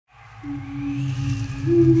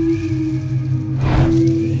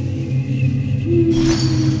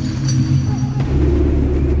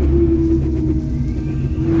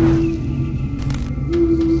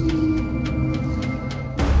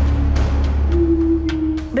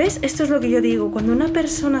¿Ves? Esto es lo que yo digo. Cuando una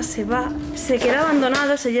persona se va, se queda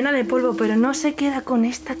abandonado, se llena de polvo, pero no se queda con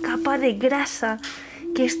esta capa de grasa.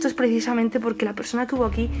 Que esto es precisamente porque la persona que hubo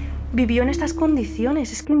aquí vivió en estas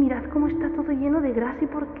condiciones. Es que mirad cómo está todo lleno de grasa y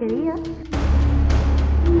porquería.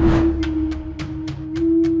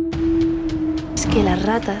 Es que las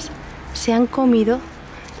ratas se han comido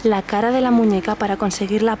la cara de la muñeca para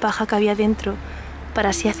conseguir la paja que había dentro, para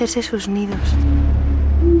así hacerse sus nidos.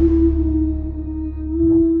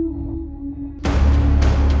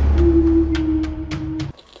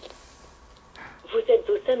 Vous êtes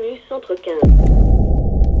au SAMU centre 15.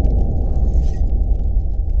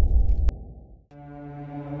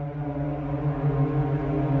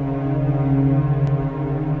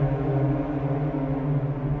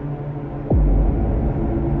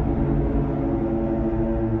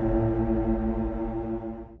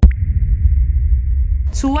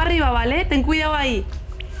 Subo arriba, ¿vale? Ten cuidado ahí.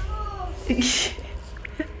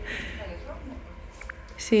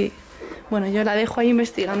 Sí. Bueno, yo la dejo ahí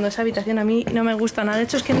investigando. Esa habitación a mí no me gusta nada. De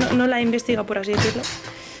hecho, es que no la investiga, por así decirlo.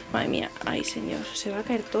 Madre mía. Ay, señor. Se va a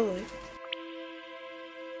caer todo, ¿eh?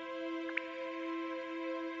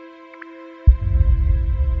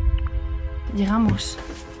 Llegamos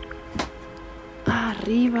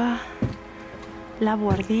arriba. La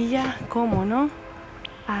buhardilla. ¿Cómo no?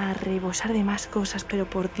 A rebosar de más cosas, pero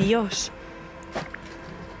por Dios.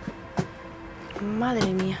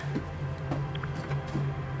 Madre mía.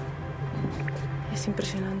 Es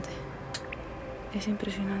impresionante. Es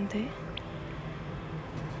impresionante.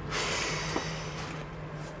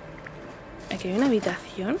 Aquí hay una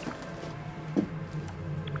habitación.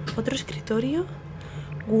 Otro escritorio.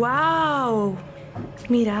 ¡Guau!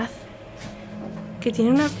 Mirad. Que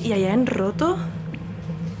tiene una... ¿Y allá en roto?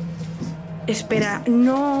 Espera,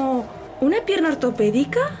 no... ¿Una pierna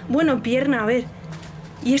ortopédica? Bueno, pierna, a ver.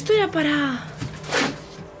 Y esto era para...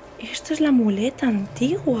 Esto es la muleta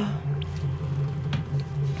antigua.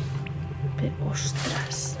 Pero,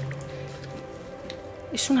 ostras.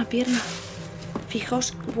 Es una pierna.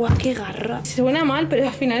 Fijaos, guau, qué garra. Suena mal, pero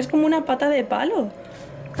al final es como una pata de palo.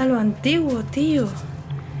 A lo antiguo, tío.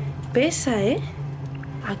 Pesa, ¿eh?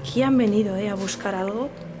 Aquí han venido, a buscar algo.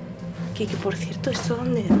 Que por cierto, ¿esto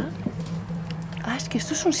dónde da? Ah, es que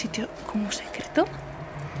esto es un sitio como secreto.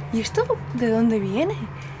 ¿Y esto de dónde viene?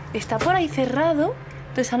 Está por ahí cerrado.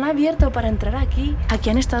 Entonces han abierto para entrar aquí. Aquí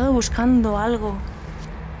han estado buscando algo.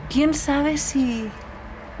 ¿Quién sabe si...?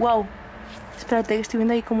 ¡Wow! Espérate, que estoy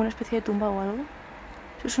viendo ahí como una especie de tumba o algo.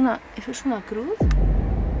 ¿Eso es una cruz?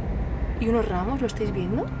 ¿Y unos ramos? ¿Lo estáis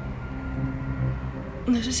viendo?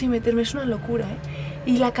 No sé si meterme, es una locura, ¿eh?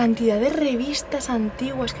 Y la cantidad de revistas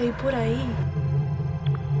antiguas que hay por ahí.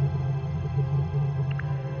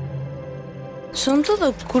 Son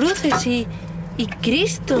todo cruces y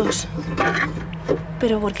cristos.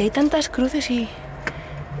 Pero ¿por qué hay tantas cruces y...?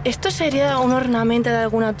 Esto sería un ornamento de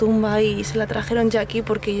alguna tumba y se la trajeron ya aquí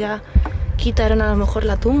porque ya quitaron a lo mejor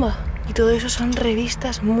la tumba. Y todo eso son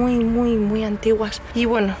revistas muy antiguas. Y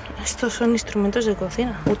bueno, estos son instrumentos de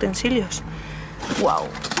cocina, utensilios. ¡Wow!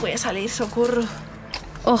 Voy a salir, socorro.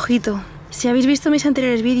 Ojito, si habéis visto mis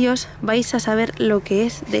anteriores vídeos vais a saber lo que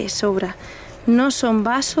es de sobra. No son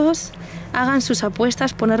vasos, hagan sus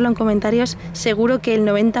apuestas, ponerlo en comentarios. Seguro que el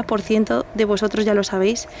 90% de vosotros ya lo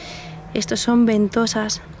sabéis. Estos son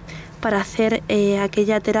ventosas para hacer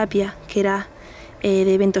aquella terapia que era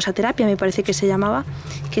de ventosaterapia, me parece que se llamaba,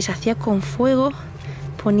 que se hacía con fuego.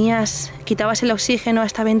 Quitabas el oxígeno a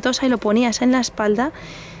esta ventosa y lo ponías en la espalda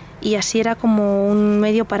y así era como un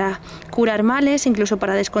medio para curar males, incluso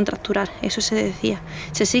para descontracturar, eso se decía.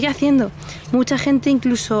 Se sigue haciendo. Mucha gente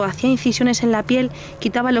incluso hacía incisiones en la piel,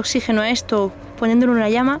 quitaba el oxígeno a esto poniéndolo en una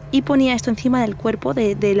llama y ponía esto encima del cuerpo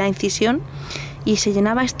de la incisión y se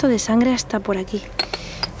llenaba esto de sangre hasta por aquí.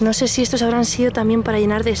 No sé si estos habrán sido también para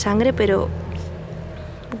llenar de sangre, pero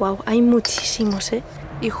wow, hay muchísimos, ¿eh?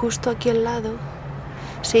 Y justo aquí al lado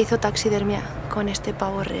se hizo taxidermia con este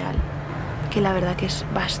pavo real, que la verdad que es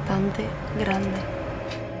bastante grande.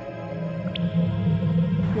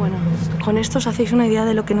 Bueno, con esto os hacéis una idea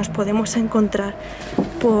de lo que nos podemos encontrar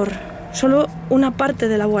por solo una parte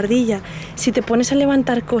de la buhardilla. Si te pones a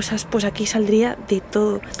levantar cosas, pues aquí saldría de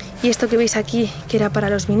todo. Y esto que veis aquí, que era para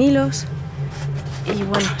los vinilos. Y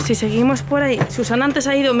bueno, si seguimos por ahí... Susana antes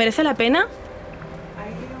ha ido, ¿merece la pena?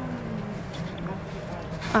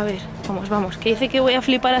 A ver, vamos, que dice que voy a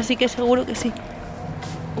flipar, así que seguro que sí.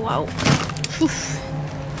 ¡Wow! Uf.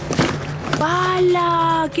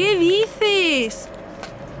 ¡Hala! ¿Qué dices?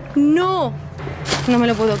 No, no me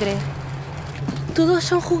lo puedo creer. Todos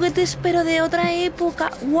son juguetes pero de otra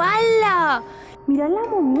época. ¡Hala! ¡Mirad la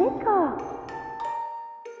muñeca!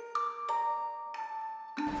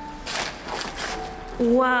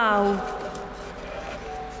 ¡Wow!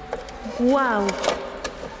 ¡Wow!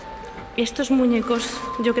 Estos muñecos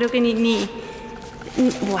yo creo que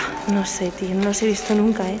Buah, no sé, tío, no los he visto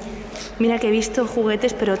nunca, ¿eh? Mira que he visto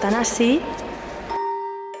juguetes pero tan así.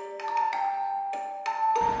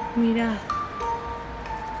 Mirad.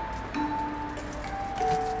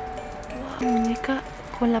 Wow, muñeca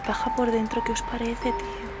con la paja por dentro, ¿qué os parece,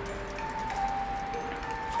 tío?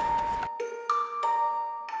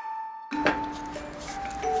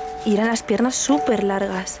 Y eran las piernas súper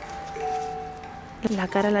largas. La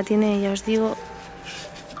cara la tiene, ya os digo...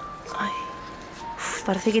 Ay, uf,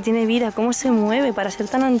 parece que tiene vida. ¿Cómo se mueve para ser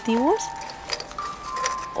tan antiguos?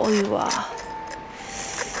 ¡Uy, va!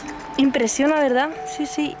 Impresiona, ¿verdad? Sí,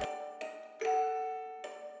 sí.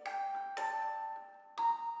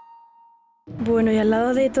 Bueno, y al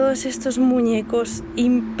lado de todos estos muñecos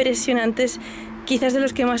impresionantes, quizás de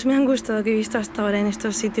los que más me han gustado que he visto hasta ahora en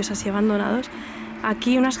estos sitios así abandonados,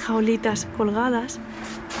 aquí unas jaulitas colgadas,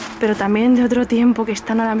 pero también de otro tiempo que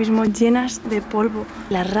están ahora mismo llenas de polvo.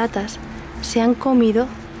 Las ratas se han comido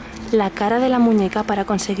la cara de la muñeca para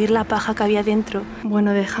conseguir la paja que había dentro.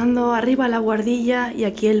 Bueno, dejando arriba la guardilla y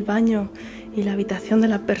aquí el baño y la habitación de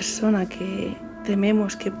la persona que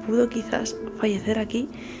tememos que pudo quizás fallecer aquí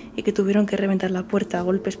y que tuvieron que reventar la puerta a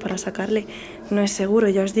golpes para sacarle. No es seguro,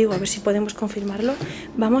 ya os digo, a ver si podemos confirmarlo.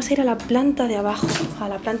 Vamos a ir a la planta de abajo, a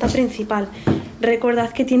la planta principal. Recordad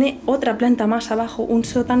que tiene otra planta más abajo, un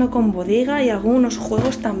sótano con bodega y algunos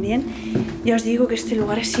juegos también. Ya os digo que este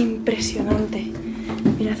lugar es impresionante.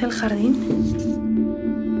 Mirad el jardín.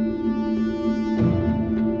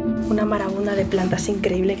 Una marabunta de plantas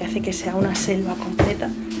increíble que hace que sea una selva completa.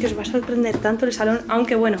 Que os va a sorprender tanto el salón,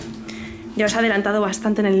 aunque bueno, ya os he adelantado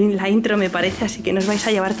bastante en la intro me parece, así que no os vais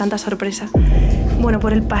a llevar tanta sorpresa. Bueno,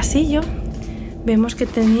 por el pasillo vemos que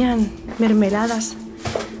tenían mermeladas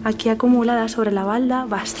aquí acumuladas sobre la balda,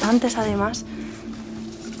 bastantes además,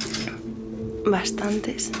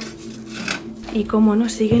 bastantes. Y como no,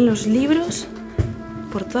 siguen los libros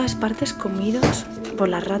por todas partes comidos por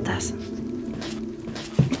las ratas.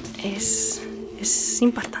 Es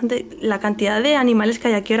impactante la cantidad de animales que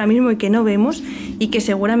hay aquí ahora mismo y que no vemos y que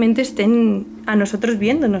seguramente estén a nosotros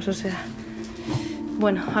viéndonos, o sea...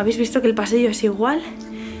 Bueno, habéis visto que el pasillo es igual.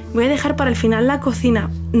 Voy a dejar para el final la cocina.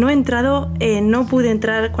 No he entrado, no pude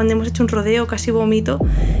entrar cuando hemos hecho un rodeo, casi vomito.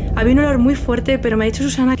 Había un olor muy fuerte, pero me ha dicho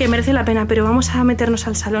Susana que merece la pena, pero vamos a meternos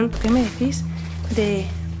al salón. ¿Qué me decís de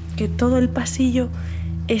que todo el pasillo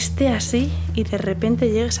esté así y de repente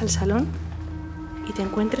llegues al salón y te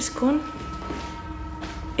encuentres con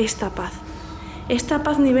esta paz? Esta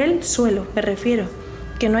paz nivel suelo, me refiero,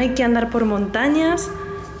 que no hay que andar por montañas.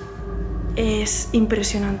 Es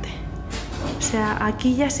impresionante. O sea,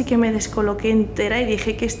 aquí ya sí que me descoloqué entera y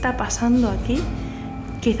dije, ¿qué está pasando aquí?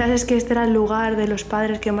 Quizás es que este era el lugar de los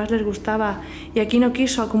padres que más les gustaba y aquí no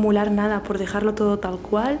quiso acumular nada por dejarlo todo tal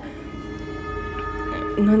cual.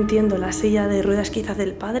 No entiendo, la silla de ruedas quizás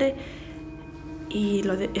del padre. Y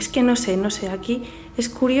es que no sé, aquí es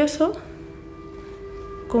curioso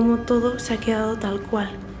cómo todo se ha quedado tal cual.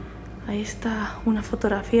 Ahí está una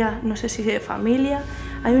fotografía, no sé si de familia.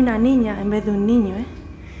 Hay una niña en vez de un niño,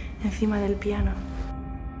 encima del piano.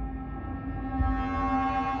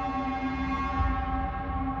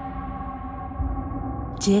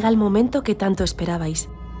 Llega el momento que tanto esperabais,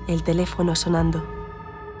 el teléfono sonando.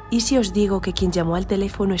 ¿Y si os digo que quien llamó al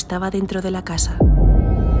teléfono estaba dentro de la casa?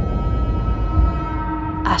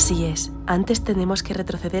 Así es, antes tenemos que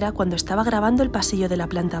retroceder a cuando estaba grabando el pasillo de la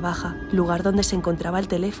planta baja, lugar donde se encontraba el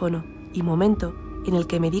teléfono, y momento en el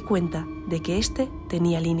que me di cuenta de que este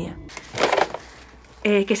tenía línea.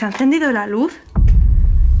 ¿Que se ha encendido la luz?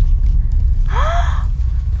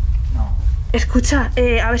 No. Escucha,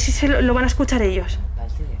 a ver si lo van a escuchar ellos. ¿Va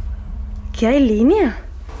el teléfono? ¿Que hay línea?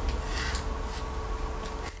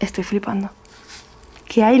 Estoy flipando.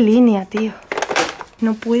 Que hay línea, tío.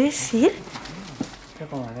 ¿No puedes ir? Pero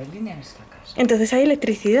como va a haber línea en esta casa. Entonces hay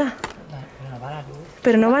electricidad. Pero no va la luz.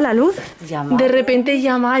 Pero no va la luz. Llamar. De repente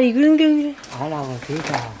llamar y... ¡Ah, la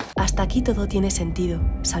gotita! Hasta aquí todo tiene sentido.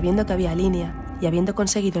 Sabiendo que había línea y habiendo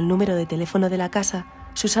conseguido el número de teléfono de la casa,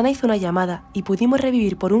 Susana hizo una llamada y pudimos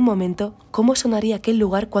revivir por un momento cómo sonaría aquel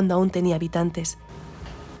lugar cuando aún tenía habitantes.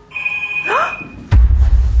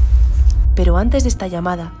 Pero antes de esta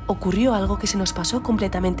llamada ocurrió algo que se nos pasó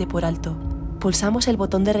completamente por alto. Pulsamos el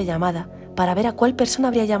botón de rellamada para ver a cuál persona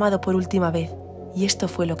habría llamado por última vez, y esto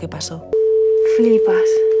fue lo que pasó. Flipas.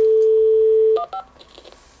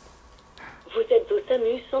 Vous êtes au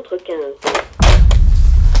SAMU centre 15.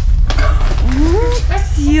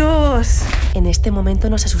 ¡Dios! En este momento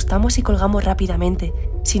nos asustamos y colgamos rápidamente,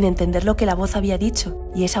 sin entender lo que la voz había dicho,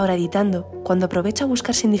 y es ahora editando, cuando aprovecho a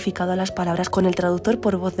buscar significado a las palabras con el traductor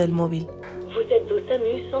por voz del móvil. Vous êtes au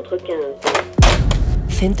SAMU centre 15.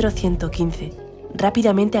 Centro 115.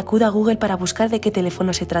 Rápidamente acudo a Google para buscar de qué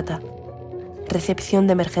teléfono se trata. Recepción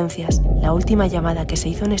de emergencias. La última llamada que se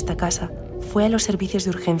hizo en esta casa fue a los servicios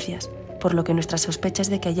de urgencias, por lo que nuestras sospechas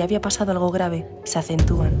de que allí había pasado algo grave se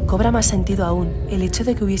acentúan. Cobra más sentido aún el hecho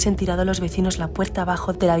de que hubiesen tirado los vecinos la puerta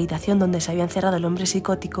abajo de la habitación donde se había encerrado el hombre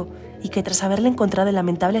psicótico y que tras haberle encontrado en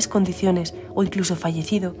lamentables condiciones o incluso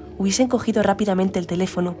fallecido, hubiesen cogido rápidamente el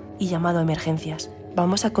teléfono y llamado a emergencias.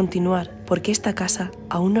 Vamos a continuar porque esta casa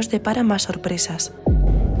aún nos depara más sorpresas.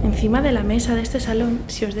 Encima de la mesa de este salón,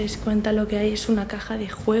 si os dais cuenta, lo que hay es una caja de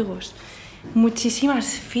juegos. Muchísimas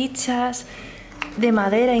fichas de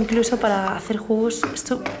madera, incluso para hacer juegos.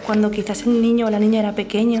 Esto, cuando quizás el niño o la niña era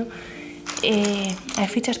pequeño, hay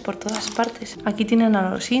fichas por todas partes. Aquí tienen a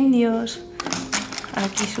los indios.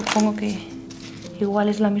 Aquí supongo que igual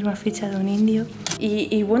es la misma ficha de un indio.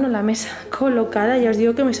 Y bueno, la mesa colocada, ya os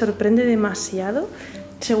digo que me sorprende demasiado.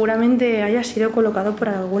 Seguramente haya sido colocado por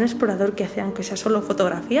algún explorador que hace, aunque sea solo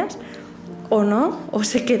fotografías, o no, o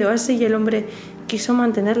se quedó así y el hombre quiso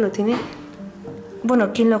mantenerlo. Tiene...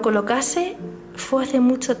 Bueno, quien lo colocase fue hace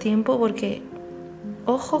mucho tiempo porque,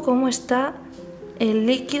 ojo cómo está el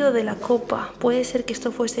líquido de la copa. Puede ser que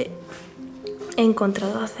esto fuese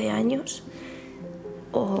encontrado hace años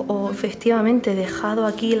o efectivamente dejado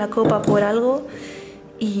aquí la copa por algo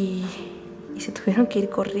y se tuvieron que ir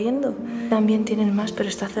corriendo. También tienen más, pero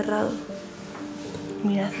está cerrado.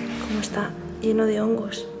 Mirad cómo está lleno de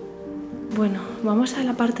hongos. Bueno, vamos a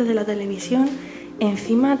la parte de la televisión.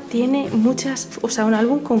 Encima tiene muchas, o sea, un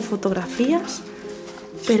álbum con fotografías,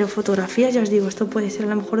 pero fotografías, ya os digo, esto puede ser a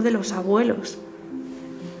lo mejor de los abuelos.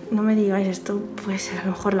 No me digáis, esto puede ser a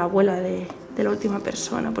lo mejor la abuela de la última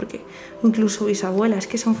persona, porque incluso bisabuela, es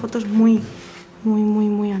que son fotos muy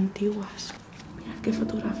antiguas. Mirad qué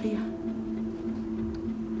fotografía.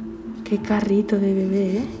 Qué carrito de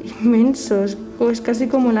bebé, ¿eh? Inmensos, es casi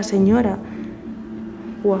como la señora.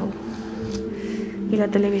 Wow. Y la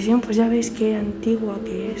televisión, pues ya veis qué antigua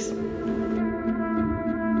que es.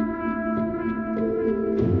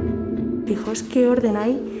 Fijaos qué orden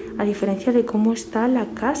hay, a diferencia de cómo está la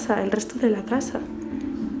casa, el resto de la casa.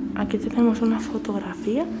 Aquí tenemos una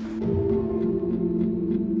fotografía.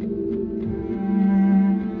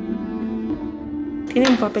 Tiene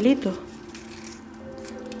un papelito.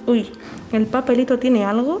 Uy, el papelito tiene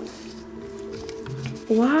algo.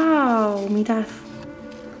 ¡Wow! Mirad.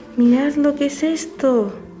 Mirad lo que es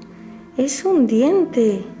esto. Es un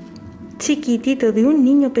diente chiquitito de un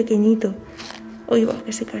niño pequeñito. Uy, va,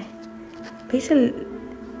 que se cae. ¿Veis?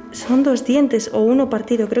 Son dos dientes o uno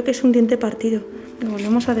partido. Creo que es un diente partido. Lo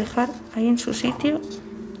volvemos a dejar ahí en su sitio.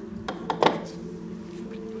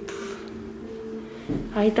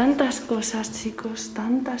 Hay tantas cosas, chicos.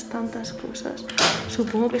 Tantas cosas.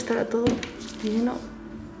 Supongo que estará todo lleno.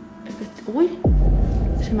 Uy,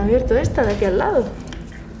 se me ha abierto esta de aquí al lado.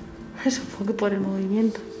 Supongo que por el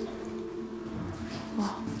movimiento. Wow.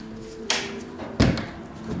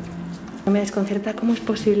 Me desconcierta cómo es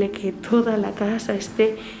posible que toda la casa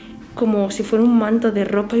esté como si fuera un manto de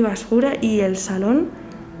ropa y basura y el salón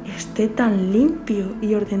esté tan limpio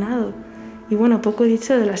y ordenado. Y bueno, poco he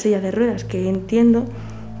dicho de la silla de ruedas, que entiendo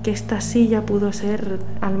que esta silla pudo ser,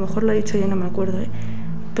 a lo mejor lo he dicho yo, no me acuerdo,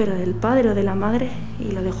 pero del padre o de la madre,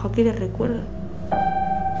 y lo dejo aquí de recuerdo.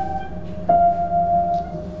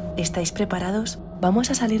 ¿Estáis preparados?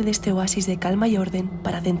 Vamos a salir de este oasis de calma y orden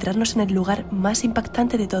para adentrarnos en el lugar más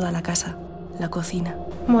impactante de toda la casa, la cocina.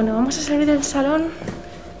 Bueno, vamos a salir del salón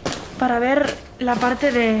para ver la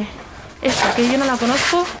parte de esta, que yo no la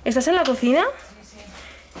conozco. ¿Estás en la cocina?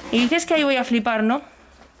 Y dices que ahí voy a flipar, ¿no?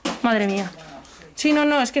 Madre mía. Sí,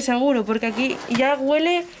 no, es que seguro, porque aquí ya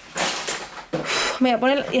huele... Uf, me voy a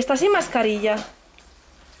poner... Y está sin mascarilla.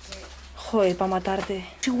 Joder, para matarte.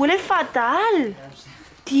 ¡Sí, huele fatal!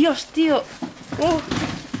 Dios, tío.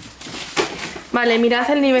 Vale, mirad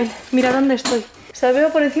el nivel. Mirad dónde estoy. O sea,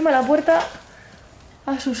 veo por encima de la puerta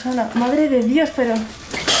a Susana. Madre de Dios, pero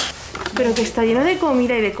que está lleno de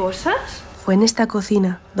comida y de cosas. Fue en esta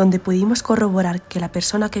cocina donde pudimos corroborar que la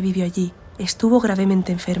persona que vivió allí estuvo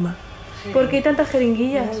gravemente enferma. Sí. ¿Por qué hay tantas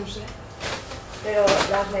jeringuillas? No lo sé. Pero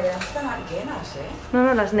las neveras están llenas, ¿eh?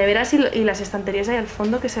 No, las neveras y las estanterías ahí al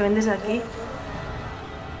fondo que se ven desde aquí.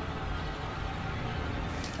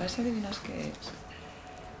 A ver si adivinas qué es.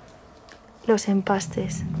 Los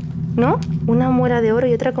empastes. ¿No? Una muela de oro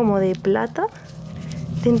y otra como de plata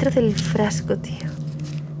dentro del frasco, tío.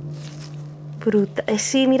 Brutal.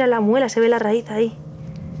 Sí, mira la muela, se ve la raíz ahí.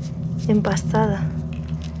 Empastada.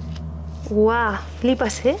 ¡Guau!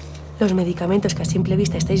 Flipas, ¿eh? Los medicamentos que a simple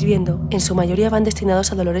vista estáis viendo, en su mayoría van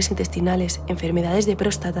destinados a dolores intestinales, enfermedades de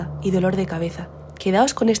próstata y dolor de cabeza.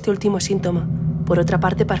 Quedaos con este último síntoma. Por otra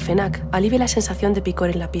parte, Parfenac alivia la sensación de picor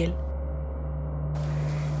en la piel.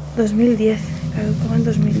 2010, caducaba en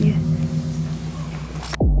 2010.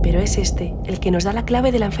 Pero es este el que nos da la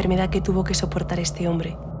clave de la enfermedad que tuvo que soportar este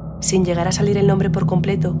hombre. Sin llegar a salir el nombre por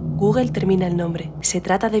completo, Google termina el nombre. Se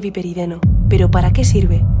trata de viperideno. ¿Pero para qué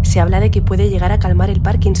sirve? Se habla de que puede llegar a calmar el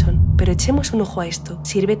Parkinson, pero echemos un ojo a esto.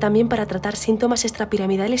 Sirve también para tratar síntomas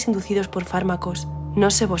extrapiramidales inducidos por fármacos.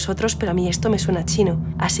 No sé vosotros, pero a mí esto me suena chino,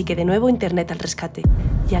 así que de nuevo Internet al rescate.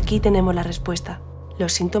 Y aquí tenemos la respuesta.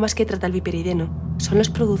 Los síntomas que trata el viperideno son los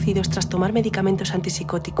producidos tras tomar medicamentos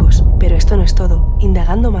antipsicóticos. Pero esto no es todo.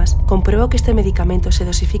 Indagando más, compruebo que este medicamento se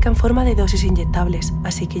dosifica en forma de dosis inyectables,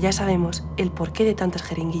 así que ya sabemos el porqué de tantas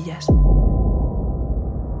jeringuillas.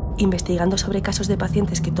 Investigando sobre casos de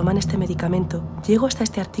pacientes que toman este medicamento, llego hasta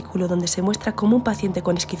este artículo donde se muestra cómo un paciente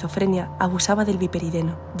con esquizofrenia abusaba del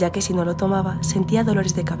viperideno, ya que si no lo tomaba sentía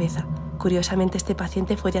dolores de cabeza. Curiosamente, este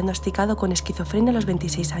paciente fue diagnosticado con esquizofrenia a los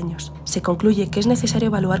 26 años. Se concluye que es necesario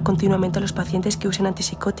evaluar continuamente a los pacientes que usen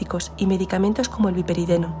antipsicóticos y medicamentos como el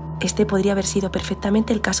viperideno. Este podría haber sido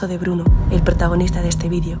perfectamente el caso de Bruno, el protagonista de este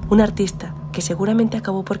vídeo, un artista que seguramente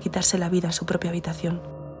acabó por quitarse la vida en su propia habitación.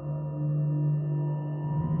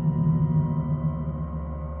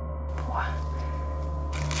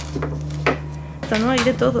 No, hay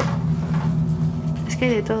de todo. Es que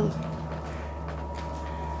hay de todo.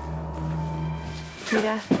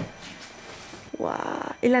 Mirad. Guau.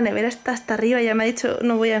 Y la nevera está hasta arriba, ya me ha dicho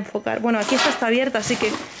no voy a enfocar. Bueno, aquí está abierta, así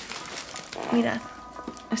que... Mirad.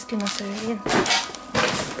 Es que no se ve bien.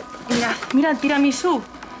 Mirad, mirad, tiramisú.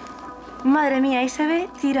 Madre mía, ahí se ve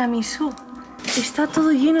tiramisú. Está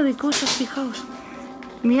todo lleno de cosas, fijaos.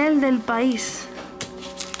 Miel del país.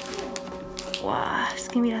 Guau, es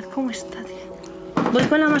que mirad cómo está, tío. Voy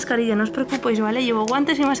con la mascarilla, no os preocupéis, ¿vale? Llevo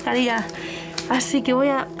guantes y mascarilla. Así que voy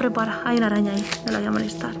a preparar. Hay una araña ahí, no la voy a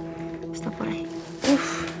molestar. Está por ahí.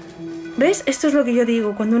 Uf. ¿Ves? Esto es lo que yo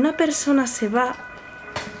digo. Cuando una persona se va,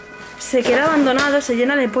 se queda abandonado, se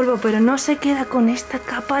llena de polvo, pero no se queda con esta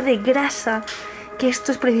capa de grasa. Que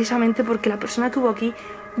esto es precisamente porque la persona que hubo aquí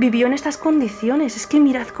vivió en estas condiciones. Es que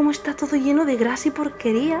mirad cómo está todo lleno de grasa y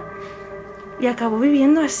porquería. Y acabó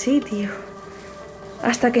viviendo así, tío.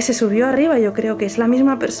 Hasta que se subió arriba, yo creo que es la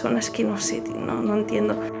misma persona. Es que no sé, tío, no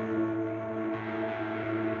entiendo.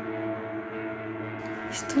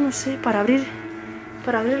 Esto no sé, para abrir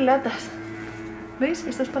latas. ¿Veis?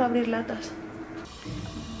 Esto es para abrir latas.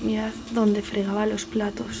 Mirad dónde fregaba los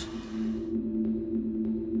platos.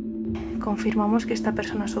 Confirmamos que esta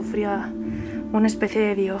persona sufría una especie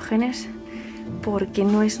de diógenes porque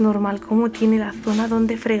no es normal cómo tiene la zona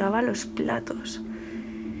donde fregaba los platos.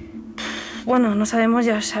 Bueno, no sabemos,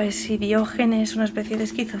 ya sabes, si Diógenes, una especie de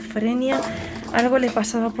esquizofrenia, algo le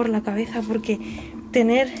pasaba por la cabeza, porque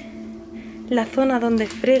tener la zona donde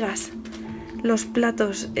fregas los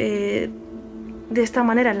platos de esta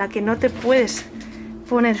manera, en la que no te puedes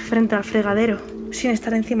poner frente al fregadero sin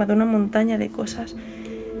estar encima de una montaña de cosas,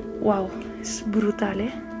 wow, es brutal,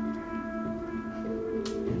 ¿eh?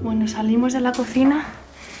 Bueno, salimos de la cocina,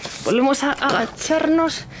 volvemos a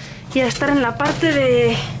agacharnos y a estar en la parte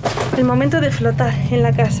del momento de flotar en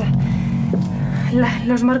la casa.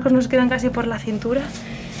 Los marcos nos quedan casi por la cintura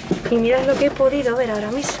y mirad lo que he podido ver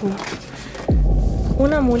ahora mismo.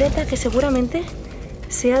 Una muleta que seguramente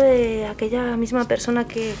sea de aquella misma persona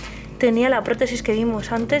que tenía la prótesis que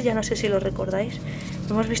vimos antes, ya no sé si lo recordáis.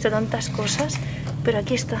 Hemos visto tantas cosas, pero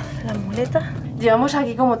aquí está la muleta. Llevamos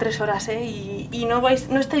aquí como 3 horas, ¿eh? Y no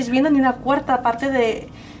estáis viendo ni una cuarta parte de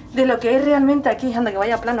lo que hay realmente aquí. Anda, que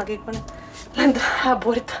vaya plano aquí con la entrada a la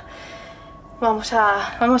puerta. Vamos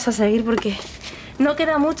a seguir porque no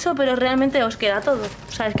queda mucho, pero realmente os queda todo.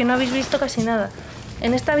 O sea, es que no habéis visto casi nada.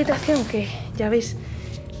 En esta habitación, que ya veis,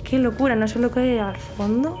 qué locura, no sé lo que hay al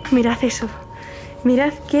fondo. Mirad eso.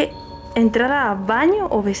 Mirad qué entrada a baño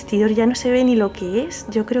o vestidor. Ya no se ve ni lo que es.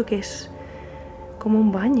 Yo creo que es como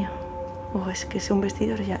un baño. O es que es un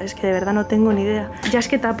vestidor, ya, es que de verdad no tengo ni idea. Ya es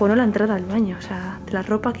que tapó, ¿no?, la entrada al baño, o sea, de la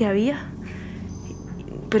ropa que había.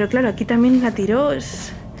 Pero claro, aquí también la tiró.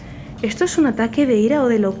 Esto es un ataque de ira o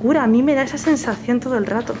de locura. A mí me da esa sensación todo el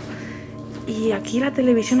rato. Y aquí la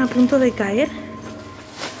televisión a punto de caer.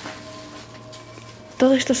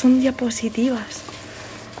 Todo esto son diapositivas.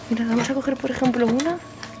 Mirad, vamos a coger por ejemplo una.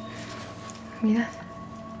 Mirad.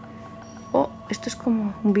 Oh, ¿Esto es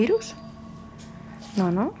como un virus? No,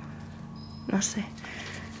 ¿no? No sé.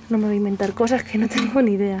 No me voy a inventar cosas que no tengo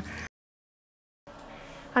ni idea.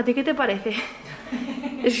 ¿A ti qué te parece?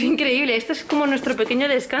 Es increíble. Esto es como nuestro pequeño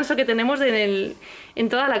descanso que tenemos en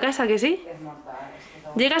toda la casa, ¿que sí? Es mortal.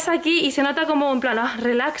 Llegas aquí y se nota como en plan,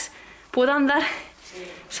 relax, puedo andar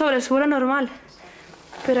sobre el suelo normal.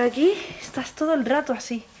 Pero aquí estás todo el rato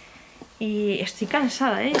así. Y estoy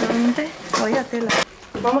cansada, realmente vaya tela.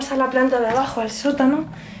 Vamos a la planta de abajo, al sótano.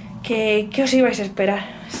 ¿Qué os ibais a esperar?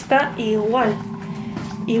 Está igual.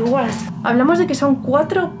 Igual. Hablamos de que son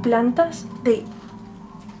 4 plantas de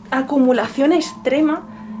acumulación extrema.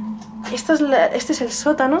 Este es el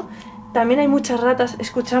sótano. También hay muchas ratas.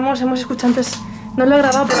 Hemos escuchado antes, no lo he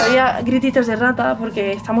grabado, pero había grititos de rata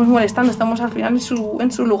porque estamos molestando. Estamos al final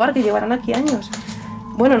en su lugar, que llevarán aquí años.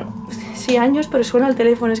 Bueno, sí, años, pero suena el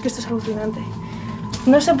teléfono. Es que esto es alucinante.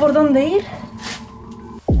 No sé por dónde ir.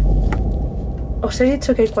 Os he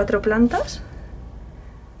dicho que hay 4 plantas.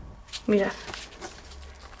 Mirad.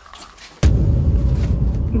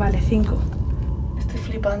 Vale, 5. Estoy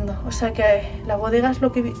flipando. O sea que la bodega es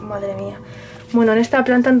lo que... Madre mía. Bueno, en esta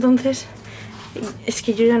planta entonces... Es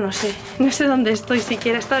que yo ya no sé. No sé dónde estoy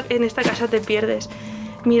siquiera. En esta casa te pierdes.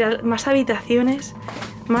 Mirad, más habitaciones.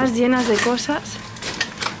 Más llenas de cosas.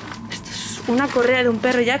 Esto es una correa de un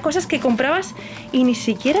perro. Ya cosas que comprabas y ni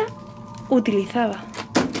siquiera utilizaba.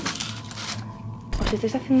 Os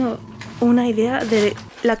estáis haciendo una idea de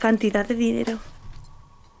la cantidad de dinero.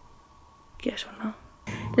 ¿Qué eso no?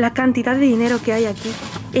 La cantidad de dinero que hay aquí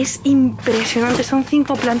es impresionante. Son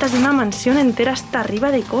 5 plantas de una mansión entera hasta arriba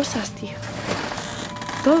de cosas, tío.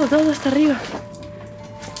 Todo hasta arriba.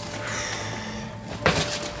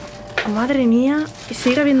 Madre mía. Y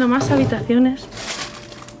sigue habiendo más habitaciones.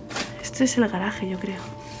 Este es el garaje, yo creo.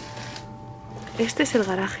 Este es el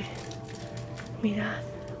garaje. Mirad,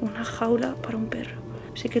 una jaula para un perro.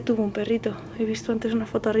 Sí que tuvo un perrito. He visto antes una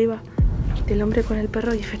foto arriba del hombre con el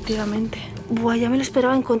perro y efectivamente. Buah, ya me lo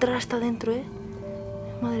esperaba encontrar hasta dentro,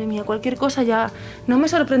 Madre mía, cualquier cosa ya... No me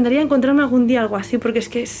sorprendería encontrarme algún día algo así, porque es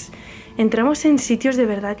que entramos en sitios de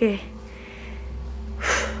verdad que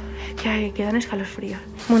dan escalofríos.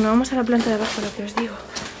 Bueno, vamos a la planta de abajo, lo que os digo.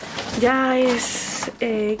 Ya es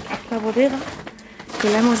la bodega, que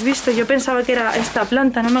la hemos visto. Yo pensaba que era esta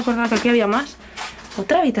planta, no me acordaba que aquí había más.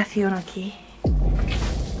 Otra habitación aquí.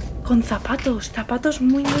 Con zapatos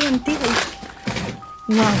muy antiguos.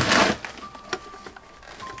 Wow.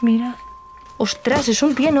 Mira. Ostras, es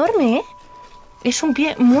un pie enorme, Es un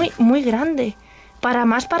pie muy grande. Para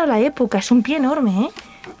la época, es un pie enorme,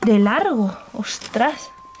 De largo. Ostras.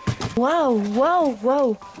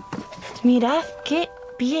 Wow. Mirad qué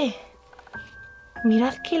pie.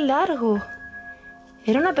 Mirad qué largo.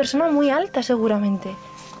 Era una persona muy alta, seguramente.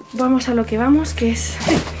 Vamos a lo que vamos, que es...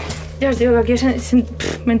 Ya os digo que aquí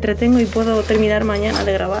me entretengo y puedo terminar mañana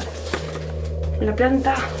de grabar. La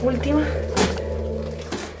planta última.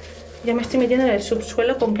 Ya me estoy metiendo en el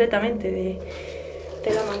subsuelo completamente de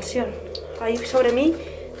la mansión. Hay sobre mí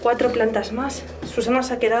 4 plantas más. Susana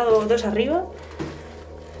se ha quedado 2 arriba.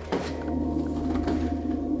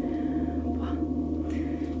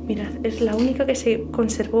 Mirad, es la única que se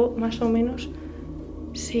conservó más o menos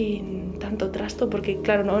sin tanto trasto, porque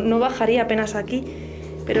claro, no bajaría apenas aquí.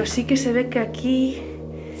 Pero sí que se ve que aquí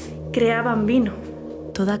creaban vino.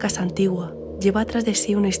 Toda casa antigua lleva atrás de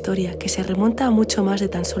sí una historia que se remonta a mucho más de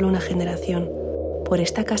tan solo una generación. Por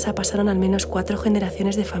esta casa pasaron al menos 4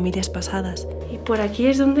 generaciones de familias pasadas. Y por aquí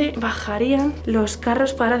es donde bajarían los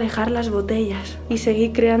carros para dejar las botellas y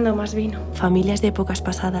seguir creando más vino. Familias de épocas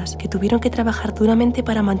pasadas que tuvieron que trabajar duramente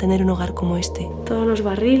para mantener un hogar como este. Todos los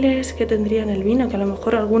barriles que tendrían el vino, que a lo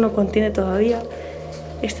mejor alguno contiene todavía.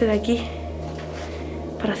 Este de aquí,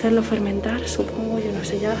 para hacerlo fermentar, supongo, yo no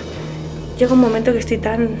sé, ya llega un momento que estoy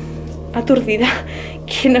tan aturdida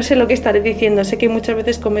que no sé lo que estaré diciendo. Sé que muchas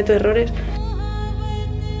veces cometo errores.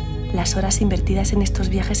 Las horas invertidas en estos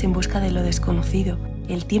viajes en busca de lo desconocido,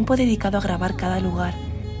 el tiempo dedicado a grabar cada lugar,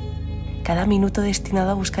 cada minuto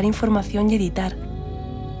destinado a buscar información y editar,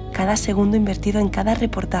 cada segundo invertido en cada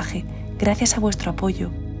reportaje, gracias a vuestro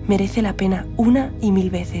apoyo, merece la pena 1 y 1000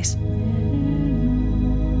 veces.